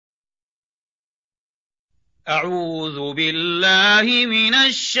أعوذ بالله من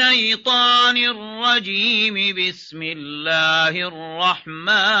الشيطان الرجيم. بسم الله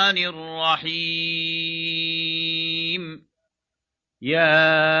الرحمن الرحيم. يا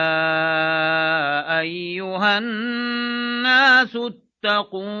أيها الناس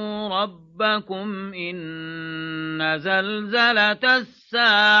اتقوا ربكم إن زلزلة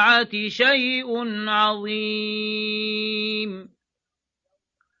الساعة شيء عظيم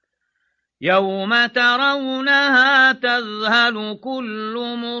يوم ترونها تذهل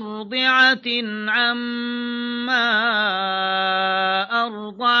كل مرضعة عما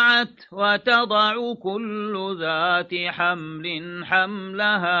أرضعت وتضع كل ذات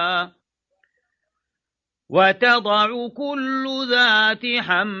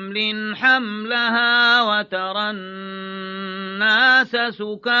حمل حملها وترى الناس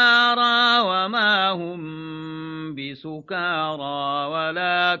سكارى وما هم بسكارى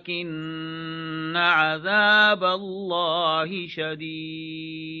ولكن عذاب الله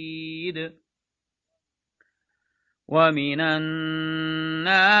شديد. ومن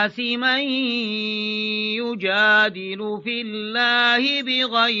الناس من يجادل في الله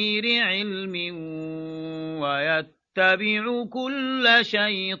بغير علم ويتبع كل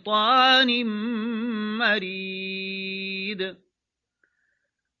شيطان مريد.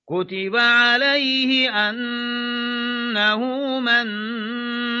 كتب عليه أنه من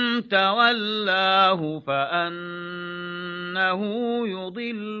تولاه فأنه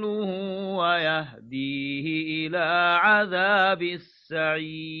يضله ويهديه إلى عذاب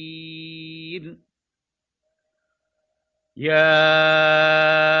السعير. يا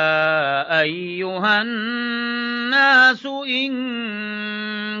أيها الناس إن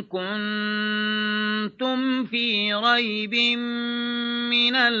كنتم في ريب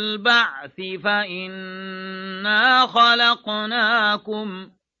من البعث فإنا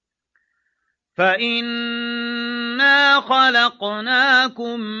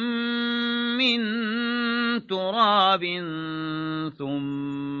خلقناكم من تراب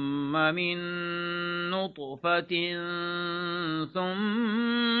ثم من نطفة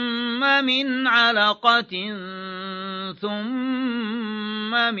ثم من علقة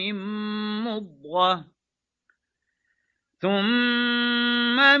ثم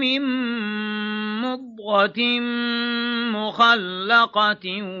من مضغة مخلقة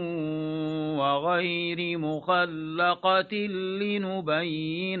وغير مخلقة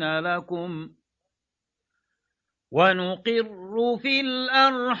لنبين لكم ونقر في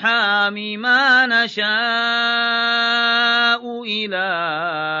الأرحام ما نشاء إلى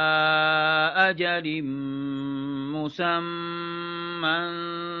أجل مسمى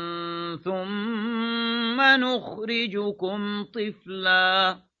ثم نخرجكم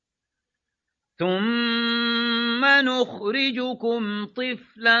طفلا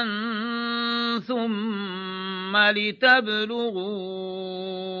ثم لتبلغوا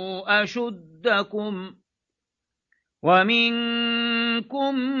أشدكم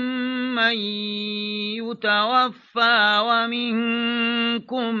ومنكم من يتوفى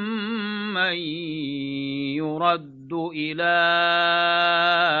ومنكم من يرد إلى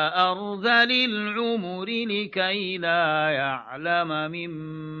أرذل العمر لكي لا يعلم من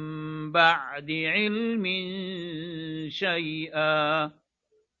بعد علم شيئا.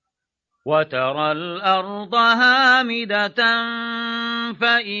 وترى الأرض هامدة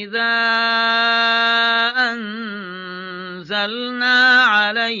فإذا أنزلنا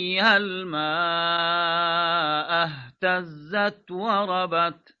عليها الماء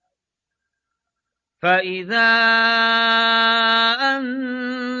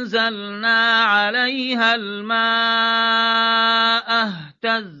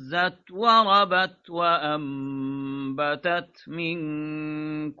اهتزت وربت وأنبتت من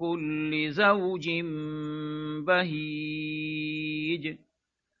كل زوج بهيج.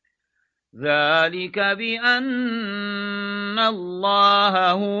 ذلك بأن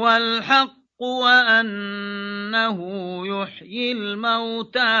الله هو الحق وأنه يحيي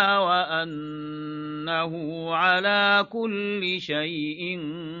الموتى وأنه على كل شيء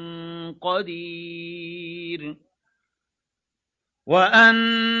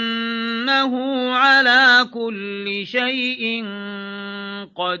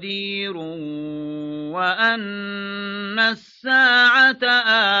قدير وأن الساعة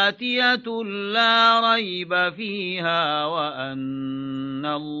آتية لا ريب فيها وأن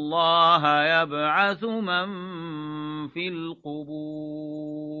الله يبعث من في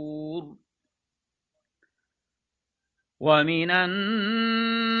القبور. ومن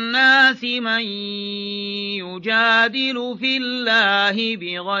الناس من يجادل في الله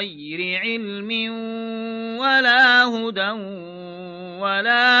بغير علم ولا هدى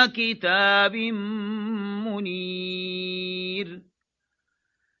ولا كتاب منير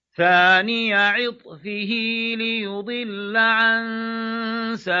ثاني عطفه ليضل عن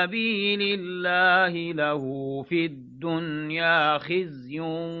سبيل الله له في الدنيا خزي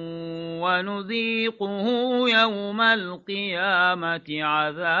ونذيقه يوم القيامة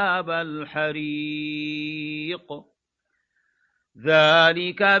عذاب الحريق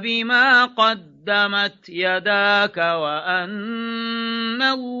ذلك بما قدمت يداك وأن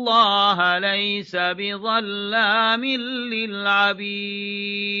الله ليس بظلام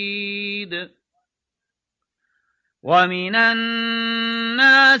للعبيد ومن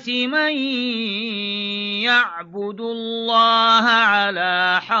الناس من يعبد الله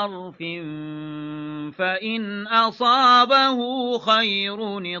على حرف فإن أصابه خير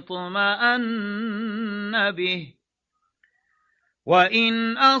اطمأن به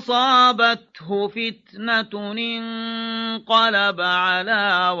وإن أصابته فتنة انقلب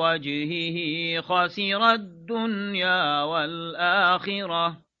على وجهه خسر الدنيا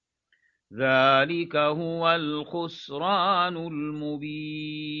والآخرة ذلك هو الخسران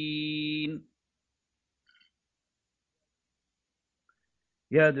المبين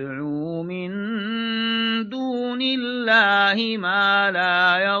يدعو من دون الله ما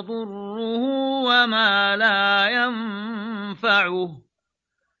لا يضره وما لا ينفعه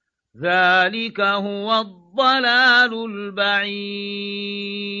ذلك هو الضلال البعيد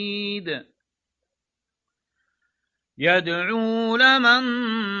يدعو لمن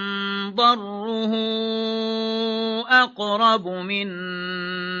ضره أقرب من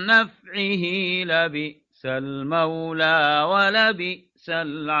نفعه لبئس المولى ولبئس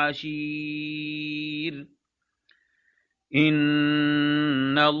العشير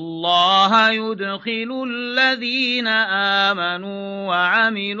إن الله يدخل الذين آمنوا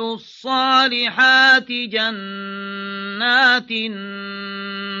وعملوا الصالحات جنات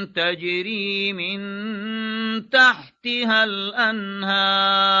تجري من تحتها الأنهار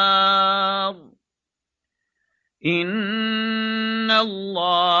إن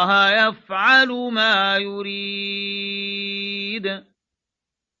الله يفعل ما يريد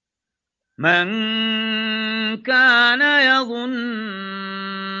من كان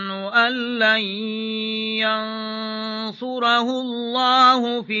يظن أن لن ينصره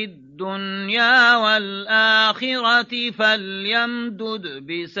الله في الدنيا والآخرة فليمدد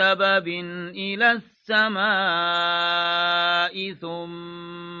بسبب إلى السماء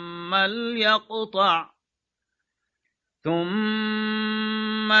ثم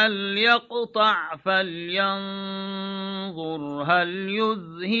ليقطع فلينظر هل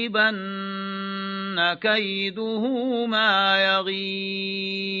يذهبن كيده ما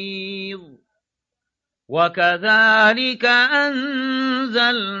يغيظ وكذلك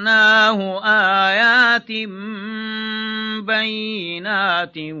أنزلناه آيات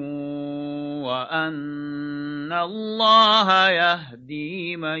بينات وأن الله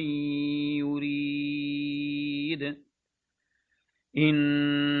يهدي من يريد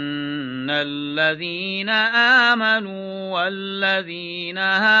إن الذين آمنوا والذين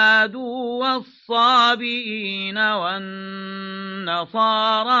هادوا والصابئين والنصارى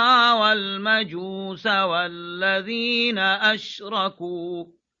والمجوس والذين أشركوا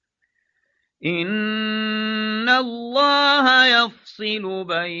إن الله يفصل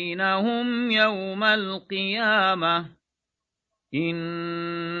بينهم يوم القيامة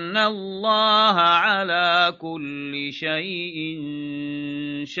إن الله على كل شيء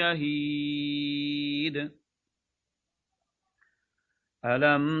شهيد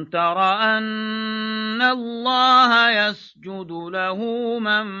ألم تر أن الله يسجد له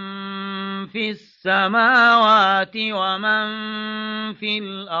من في السماوات ومن في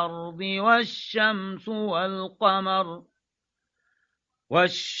الأرض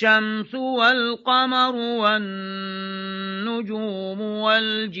والشمس والقمر والنجوم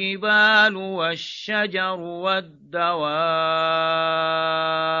والجبال والشجر والدواب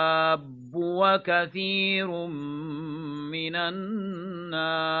وكثير من الناس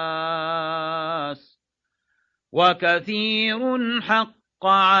وكثير حق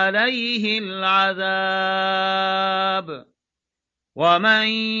عليه العذاب ومن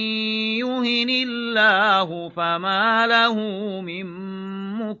يهن الله فما له من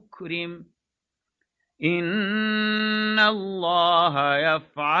مكرم إن الله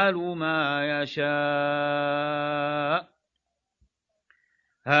يفعل ما يشاء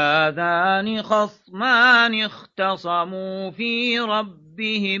هذان خصمان اختصموا في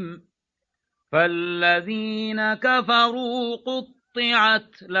ربهم فالذين كفروا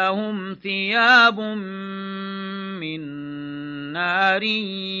قطعت لهم ثياب من نار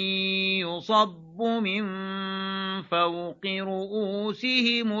يصب من فوق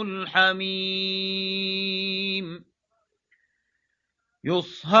رؤوسهم الحميم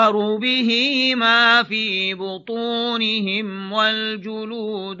يصهر به ما في بطونهم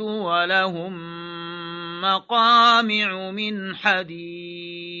والجلود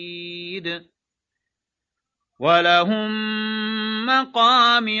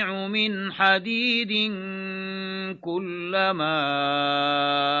مقامع من حديد كلما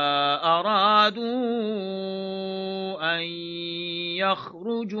أرادوا أن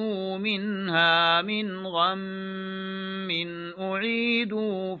يخرجوا منها من غم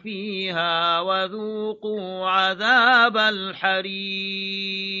أعيدوا فيها وذوقوا عذاب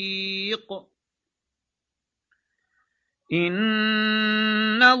الحريق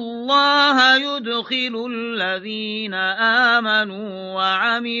إن الله يدخل الذين آمنوا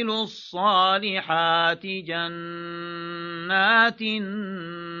وعملوا الصالحات جنات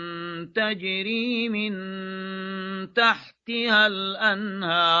تجري من تحتها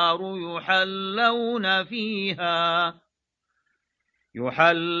الأنهار يحلون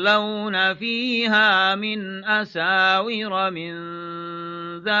فيها من أساور من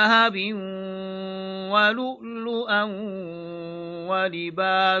ذهب ولؤلؤا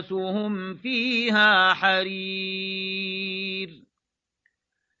ولباسهم فيها حرير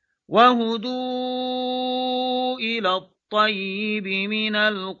وهدوا إلى الطيب من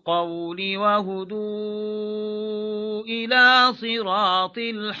القول وهدوا إلى صراط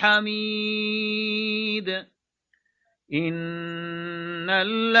الحميد إن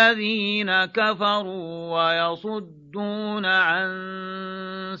الذين كفروا ويصدون عن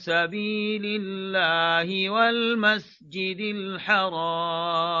سبيل الله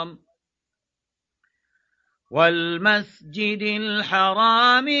والمسجد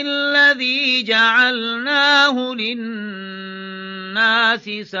الحرام الذي جعلناه للناس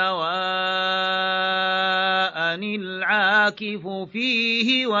سواء العاكف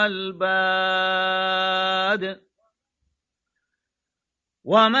فيه والباد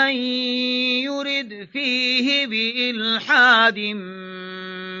ومن يرد فيه بإلحاد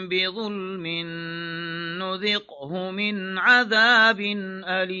بظلم نذقه من عذاب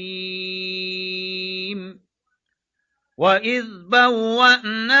أليم وإذ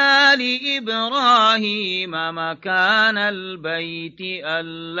بوأنا لإبراهيم مكان البيت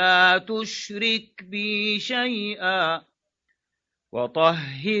ألا تشرك بي شيئا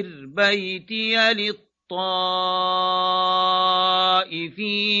وطهر بيتي للطائفين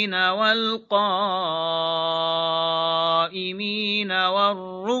والقائمين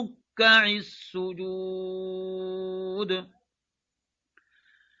والركع السجود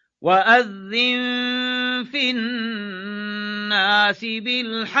وأذن في الناس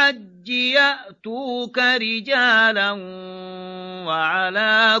بالحج يأتوك رجالا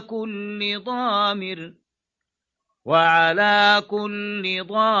وعلى كل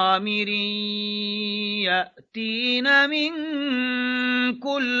ضامر يأتين من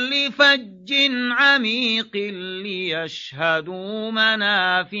كل فج عميق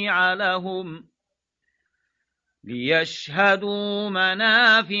ليشهدوا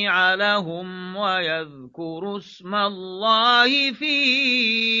منافع لهم ويذكروا اسم الله في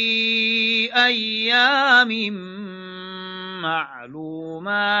أيام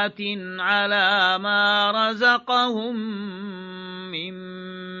معلومات على ما رزقهم من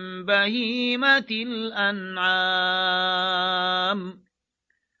بهيمة الأنعام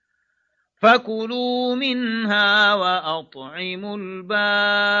فكلوا منها وأطعموا البائس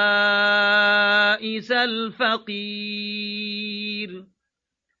الفقير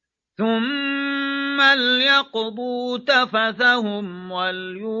ثم ليقضوا تفثهم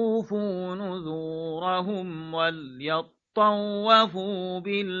وليوفوا نذورهم وليطوفوا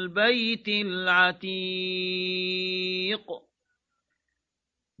بالبيت العتيق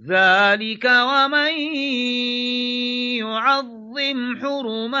ذلك ومن يعظم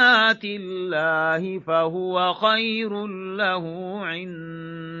حرمات الله فهو خير له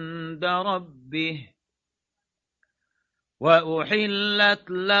عند ربه وأحلت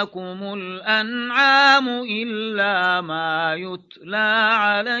لكم الأنعام إلا ما يتلى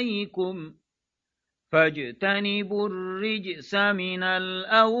عليكم فاجتنبوا الرجس من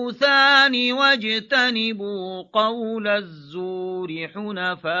الأوثان واجتنبوا قول الزور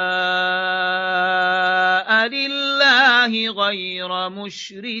حنفاء لله غير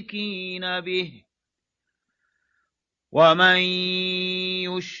مشركين به ومن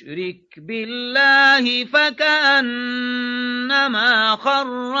يشرك بالله فكأنما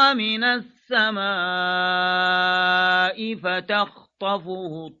خر من السماء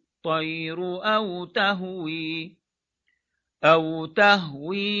فتخطفه الطير أو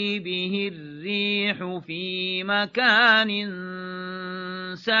تهوي به الريح في مكان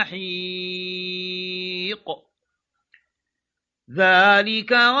سحيق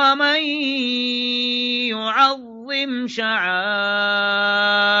ذلك ومن يعظم شعائر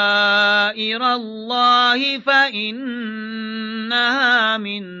الله فإنها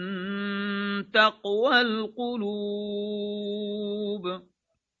من تقوى القلوب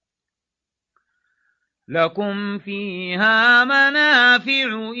لكم فيها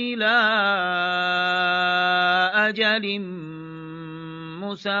منافع إلى أجل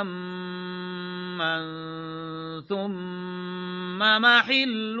مسمى ثم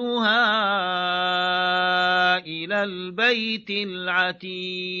محلها إلى البيت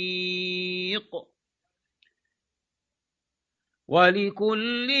العتيق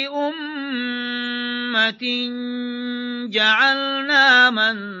ولكل أمة جعلنا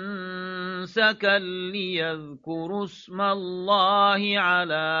منسكا ليذكروا اسم الله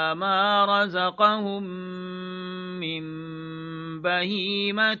على ما رزقهم من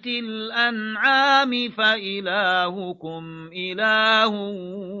بهيمة الأنعام فإلهكم إله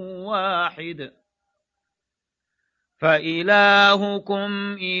واحد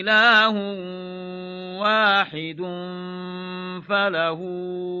فله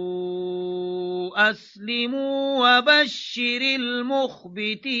أسلموا وبشر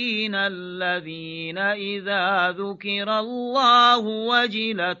المخبتين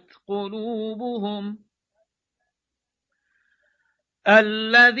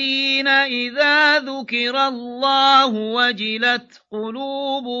الذين إذا ذكر الله وجلت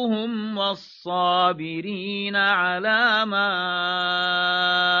قلوبهم والصابرين على ما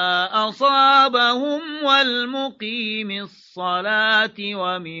أصابهم والمقيم الصلاة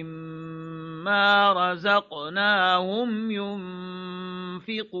ومما رزقناهم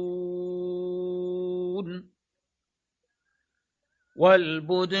ينفقون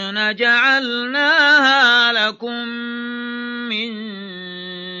والبدن جعلناها لكم من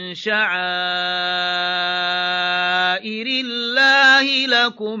شعائر الله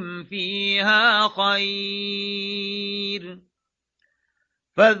لكم فيها خير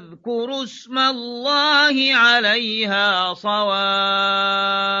فاذكروا اسم الله عليها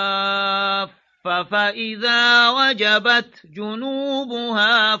صواف فإذا وجبت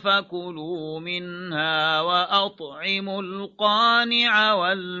جنوبها فكلوا منها وأطعموا القانع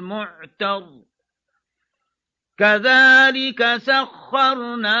والمعتر كذلك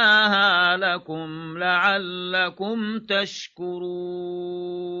سخرناها لكم لعلكم تشكرون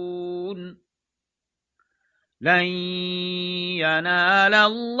لن ينال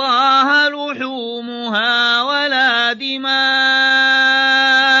الله لحومها ولا دماؤها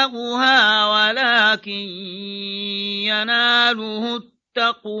ولكن يناله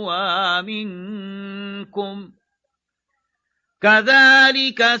التقوى منكم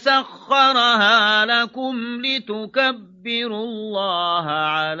كذلك سخرها لكم لتكبروا الله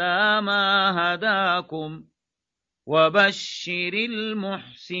على ما هداكم وبشر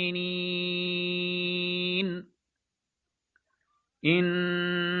المحسنين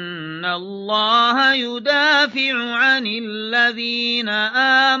إن الله يدافع عن الذين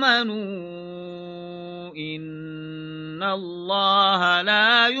آمنوا إن الله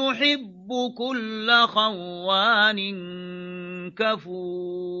لا يحب كل خوان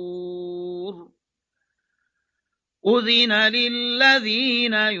كفور أذن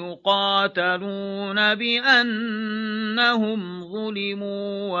للذين يقاتلون بأنهم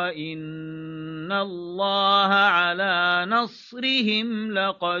ظلموا وإن الله على نصرهم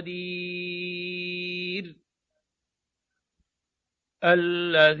لقدير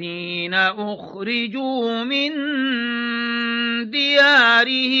الذين أخرجوا من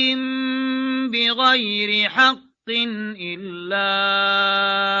ديارهم بغير حق إلا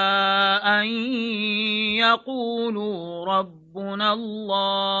أن يقولوا ربنا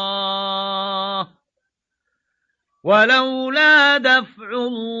الله ولولا دفع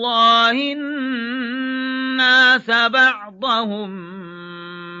الله الناس بعضهم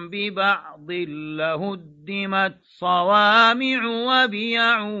ببعض لهدمت صوامع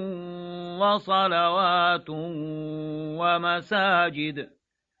وبيع وصلوات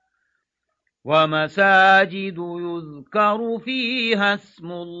ومساجد يذكر فيها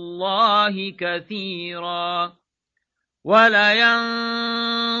اسم الله كثيرا ولينصرن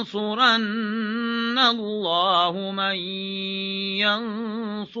الله من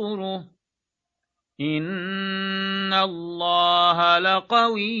ينصره إن الله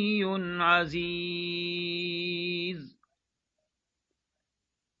لقوي عزيز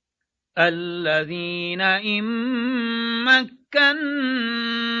الذين إن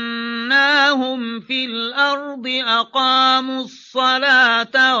مكناهم في الأرض أقاموا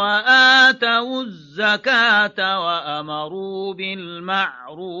الصلاة وآتوا الزكاة وأمروا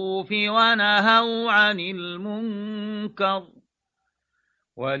بالمعروف ونهوا عن المنكر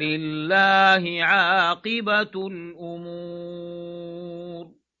ولله عاقبة الأمور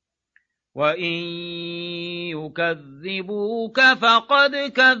وإن يكذبوك فقد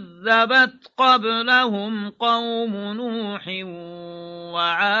كذبت قبلهم قوم نوح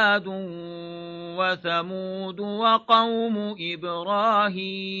وعاد وثمود وقوم إبراهيم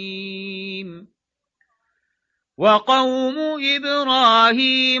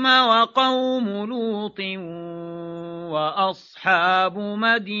وقوم لوط وأصحاب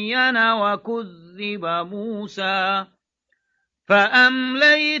مدين وكذب موسى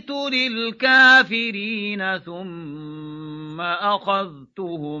فأمليت للكافرين ثم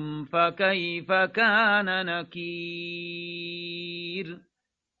أخذتهم فكيف كان نكير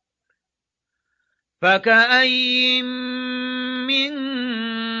فكأين من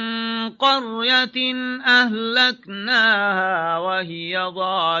قرية أهلكناها وهي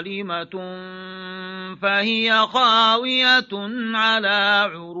ظالمة فهي خاوية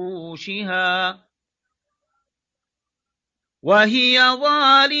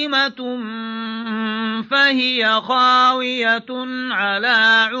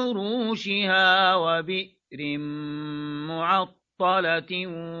على عروشها وبئر معطلة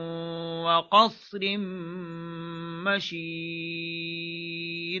وقصر مشيد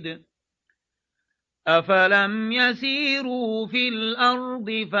أفلم يسيروا في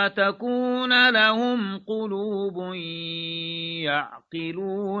الأرض فتكون لهم قلوب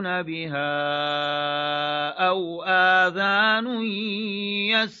يعقلون بها أو آذان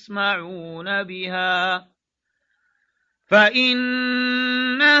يسمعون بها فإنها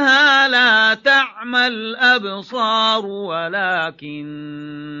لا تعمى الأبصار ولكن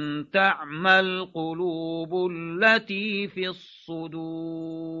تعمى القلوب التي في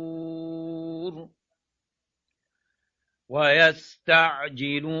الصدور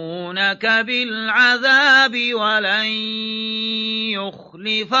ويستعجلونك بالعذاب ولن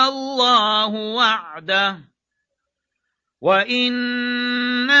يخلف الله وعده وإن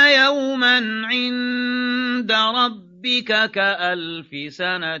يوما عند ربك كألف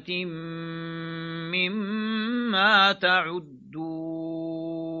سنة مما تعدون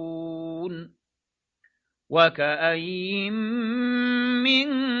وكأين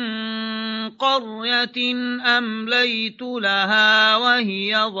من قرية أمليت لها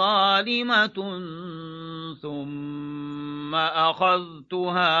وهي ظالمة ثم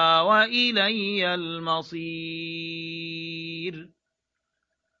أخذتها وإلي المصير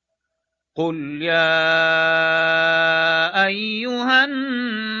قل يا أيها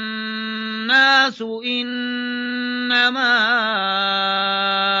الناس إنما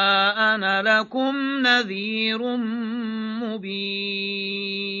أنا لكم نذير مبين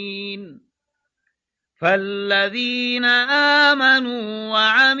فالذين آمنوا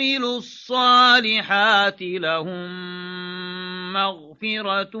وعملوا الصالحات لهم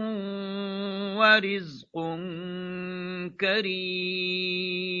مغفرة ورزق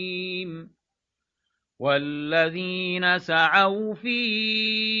كريم والذين سعوا في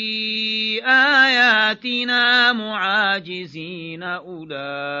آياتنا معاجزين أولئك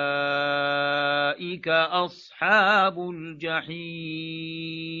أصحاب الجحيم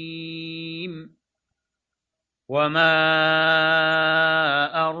وما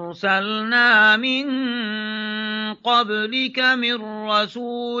أرسلنا من قبلك من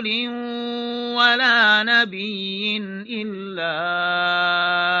رسول ولا نبي إلا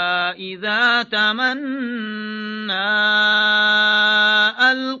إذا تمنى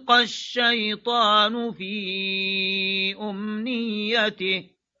ألقى الشيطان في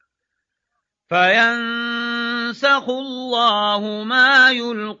أمنيته فينسخ الله ما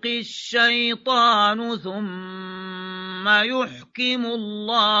يلقي الشيطان ثم يحكم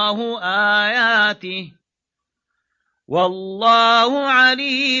الله آياته والله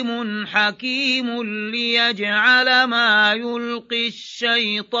عليم حكيم ليجعل ما يلقي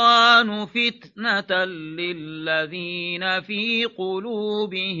الشيطان فتنة للذين في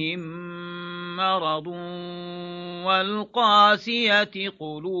قلوبهم مرض والقاسية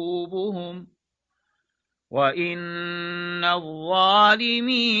قلوبهم وإن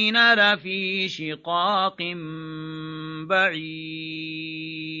الظالمين لفي شقاق بعيد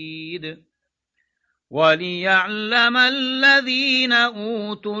وليعلم الذين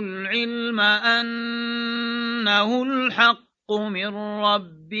أوتوا العلم أنه الحق من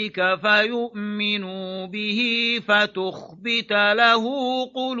ربك فيؤمنوا به فتخبت له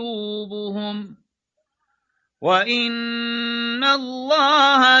قلوبهم وَإِنَّ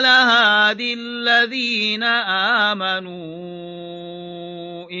اللَّهَ لَهَادِي الَّذِينَ آمَنُوا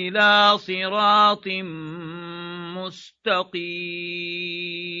إِلَى صِرَاطٍ مُسْتَقِيمٍ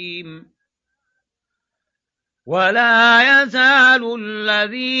وَلَا يَزَالُ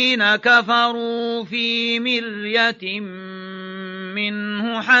الَّذِينَ كَفَرُوا فِي مِرْيَةٍ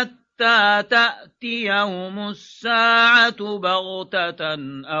مِّنْهُ حَتَّى تَأْتِيَهُمُ السَّاعَةُ بَغْتَةً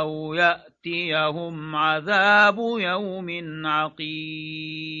أَوْ يَأْتِيَهُمْ عَذَابُ يَوْمٍ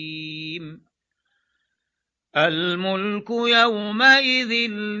عَقِيمٍ الْمُلْكُ يَوْمَئِذٍ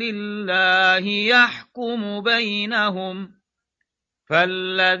لِلَّهِ يَحْكُمُ بَيْنَهُمْ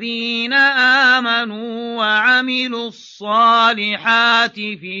فَالَّذِينَ آمَنُوا وَعَمِلُوا الصَّالِحَاتِ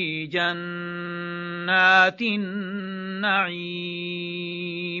في جَنَّاتِ النَّعِيمِ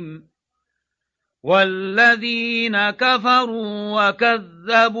وَالَّذِينَ كَفَرُوا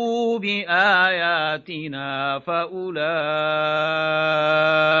وَكَذَّبُوا بِآيَاتِنَا فَأُولَئِكَ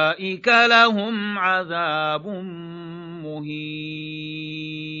لَهُمْ عَذَابٌ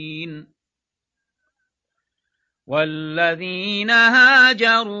مُهِينٌ وَالَّذِينَ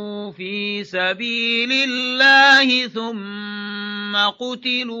هَاجَرُوا فِي سَبِيلِ اللَّهِ ثُمَّ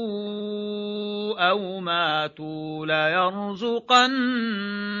قُتِلُوا أَوْ مَاتُوا لَيَرْزُقَنَّهُمُ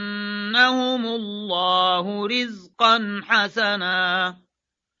اللَّهُ رِزْقًا حَسَنًا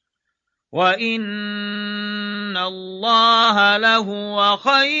وَإِنَّ اللَّهَ لَهُوَ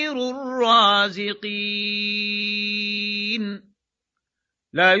خَيْرُ الرَّازِقِينَ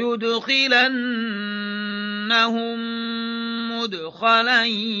لَيُدْخِلَنَّهُم مُّدْخَلًا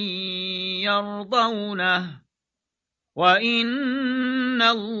يَرْضَوْنَهُ وَإِنَّ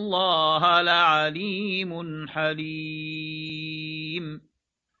اللَّهَ لَعَلِيمٌ حَلِيمٌ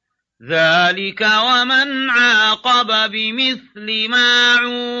ذَلِكَ وَمَنْ عَاقَبَ بِمِثْلِ مَا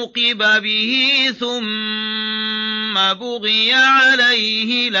عُوقِبَ بِهِ ثُمَّ بُغِيَ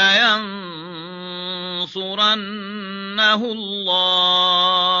عَلَيْهِ لَيَنصُرَنَّهُ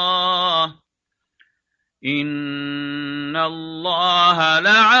اللَّهُ إِنَّ اللَّهَ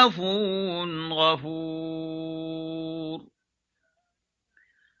لَعَفُوٌّ غَفُورٌ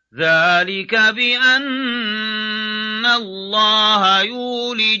ذَلِكَ بِأَنَّ اللَّهَ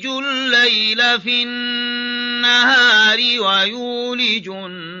يُولِجُ اللَّيْلَ فِي النَّهَارِ وَيُولِجُ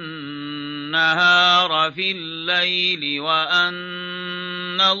النَّهَارَ فِي اللَّيْلِ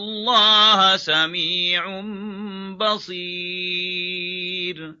وَأَنَّ اللَّهَ سَمِيعٌ بَصِيرٌ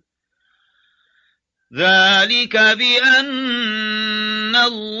ذَلِكَ بِأَنَّ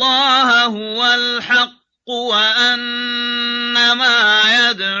اللَّهَ هُوَ الْحَقُّ وَأَنَّ مَا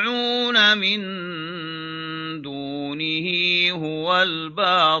يَدْعُونَ مِن دُونِهِ هُوَ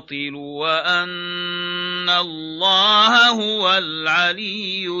الْبَاطِلُ وَأَنَّ اللَّهَ هُوَ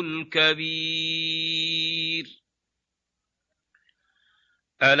الْعَلِيُّ الْكَبِيرُ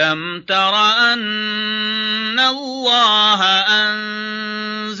أَلَمْ تَرَ أَنَّ اللَّهَ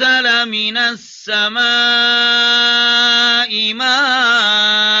أَنزَلَ مِنَ السَّمَاءِ مَاءً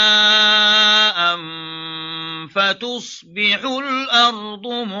فَتُصْبِحُ الْأَرْضُ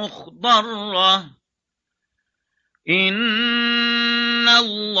مُخْضَرَّةً إِنَّ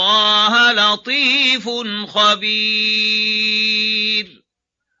اللَّهَ لَطِيفٌ خَبِيرٌ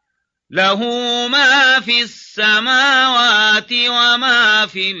لَهُ مَا فِي السَّمَاوَاتِ وَمَا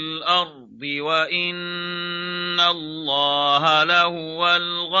فِي الْأَرْضِ وَإِنَّ اللَّهَ لَهُوَ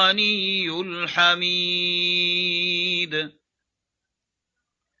الْغَنِيُّ الْحَمِيدُ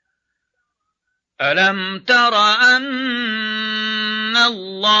أَلَمْ تَرَ أَنَّ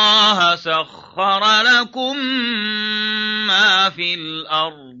اللَّهَ سَخَّرَ لَكُم مَّا فِي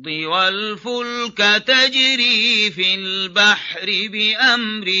الْأَرْضِ وَالْفُلْكَ تَجْرِي فِي الْبَحْرِ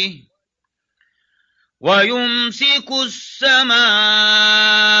بِأَمْرِهِ وَيُمْسِكُ السَّمَاءَ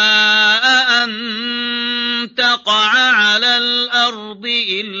أَن تَقَعَ عَلَى الْأَرْضِ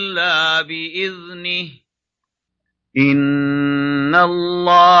إِلَّا بِإِذْنِهِ إِنَّ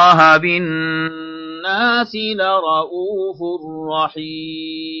اللَّهَ بِالنَّاسِ لَرَءُوفٌ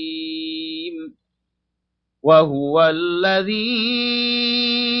رَّحِيمٌ وَهُوَ الَّذِي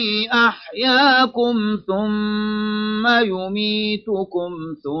أَحْيَاكُمْ ثُمَّ يُمِيتُكُمْ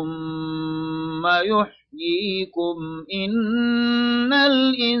ثُمَّ يُحْيِيكُمْ إِنَّ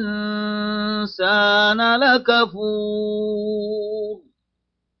الْإِنسَانَ لَكَفُورٌ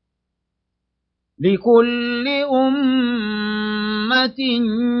لِكُلِّ أُمَّةٍ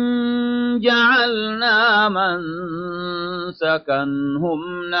جَعَلْنَا مَنسَكًا هُمْ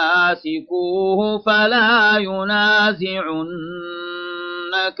نَاسِكُوهُ فَلَا يُنَازِعُنَّكَ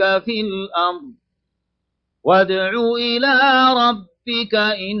فِي الْأَمْرِ وادع إلى ربك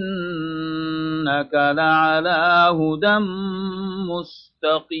إنك لعلى هدى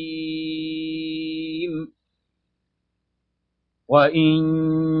مستقيم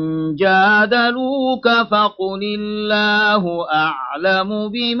وإن جادلوك فقل الله أعلم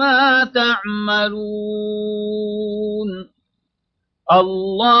بما تعملون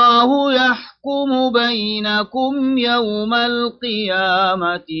الله يحكم بينكم يوم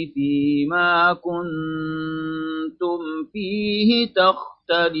القيامة فيما كنتم فيه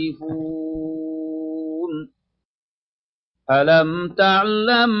تختلفون ألم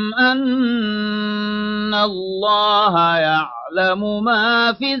تعلم أن الله يعلم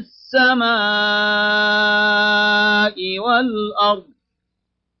ما في السماء والأرض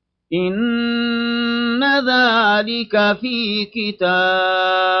إن ذلك في كتاب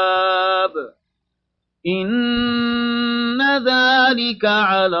إن ذلك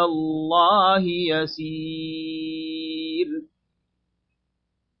على الله يسير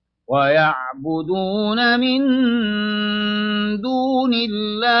ويعبدون من دون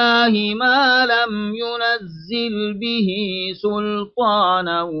الله ما لم ينزل به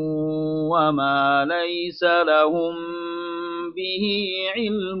سلطانا وما ليس لهم به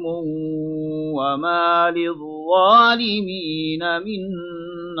علم وما للظالمين من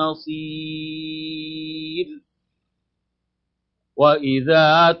نصير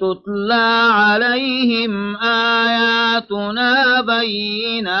وإذا تتلى عليهم آياتنا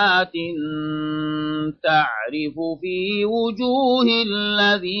بينات تعرف في وجوه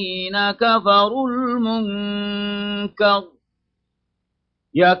الذين كفروا المنكر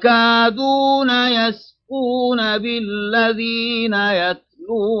يكادون يسقون بالذين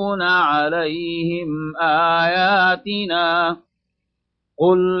يتلون عليهم آياتنا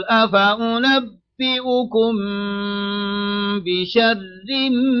قل أفأنبئكم بشر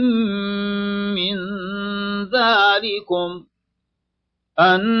من ذلكم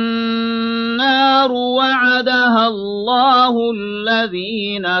النار وعدها الله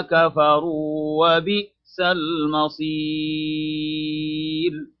الذين كفروا وبئس المصير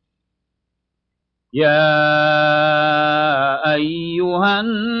يا أيها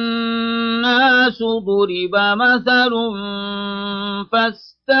الناس ضرب مثل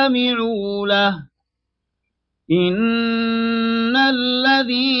فاستمعوا له إن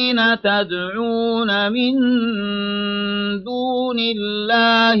الذين تدعون من دون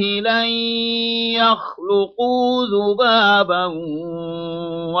الله لن يخلقوا ذبابا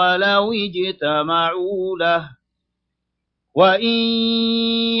ولو اجتمعوا له وإن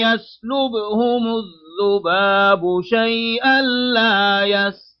يسلبهم الذباب شيئا لا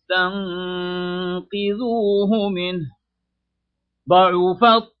يستنقذوه منه ضعف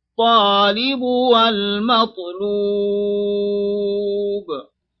الطالب والمطلوب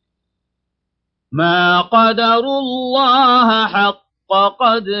ما قدروا الله حق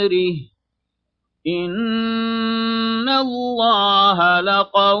قدره إن الله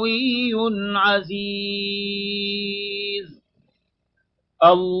لقوي عزيز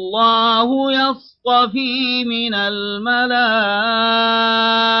الله يصطفي من الملائكة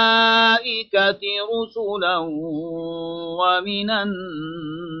رسلا ومن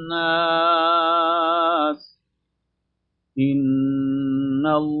الناس إن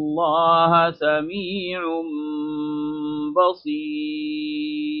الله سميع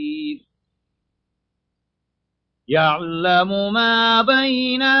بصير يعلم ما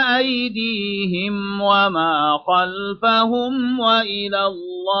بين أيديهم وما خلفهم وإلى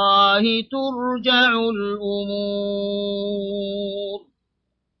الله ترجع الأمور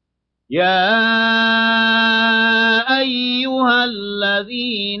يا أيها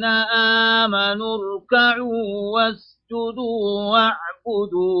الذين آمنوا اركعوا واسجدوا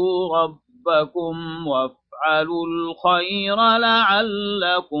واعبدوا ربكم وافعلوا الخير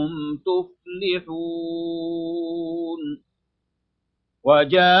لعلكم تفلحون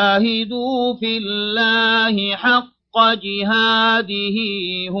وجاهدوا في الله حق جهاده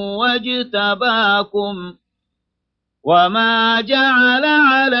هو اجتباكم وما جعل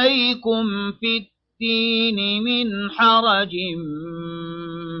عليكم في الدين من حرج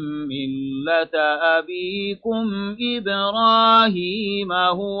ملة أبيكم إبراهيم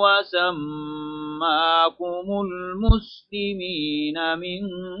هو سماكم المسلمين من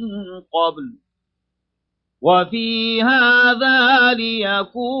قبل وفي هذا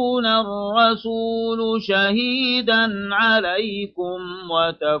ليكون الرسول شهيدا عليكم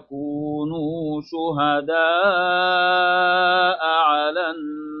وتكونوا شهداء على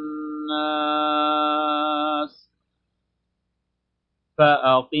الناس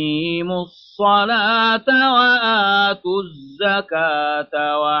فأقيموا الصلاة وآتوا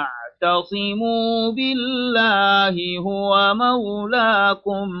الزكاة واعتصموا بالله هو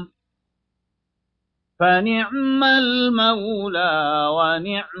مولاكم فنعم المولى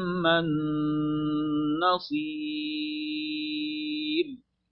ونعم النصير.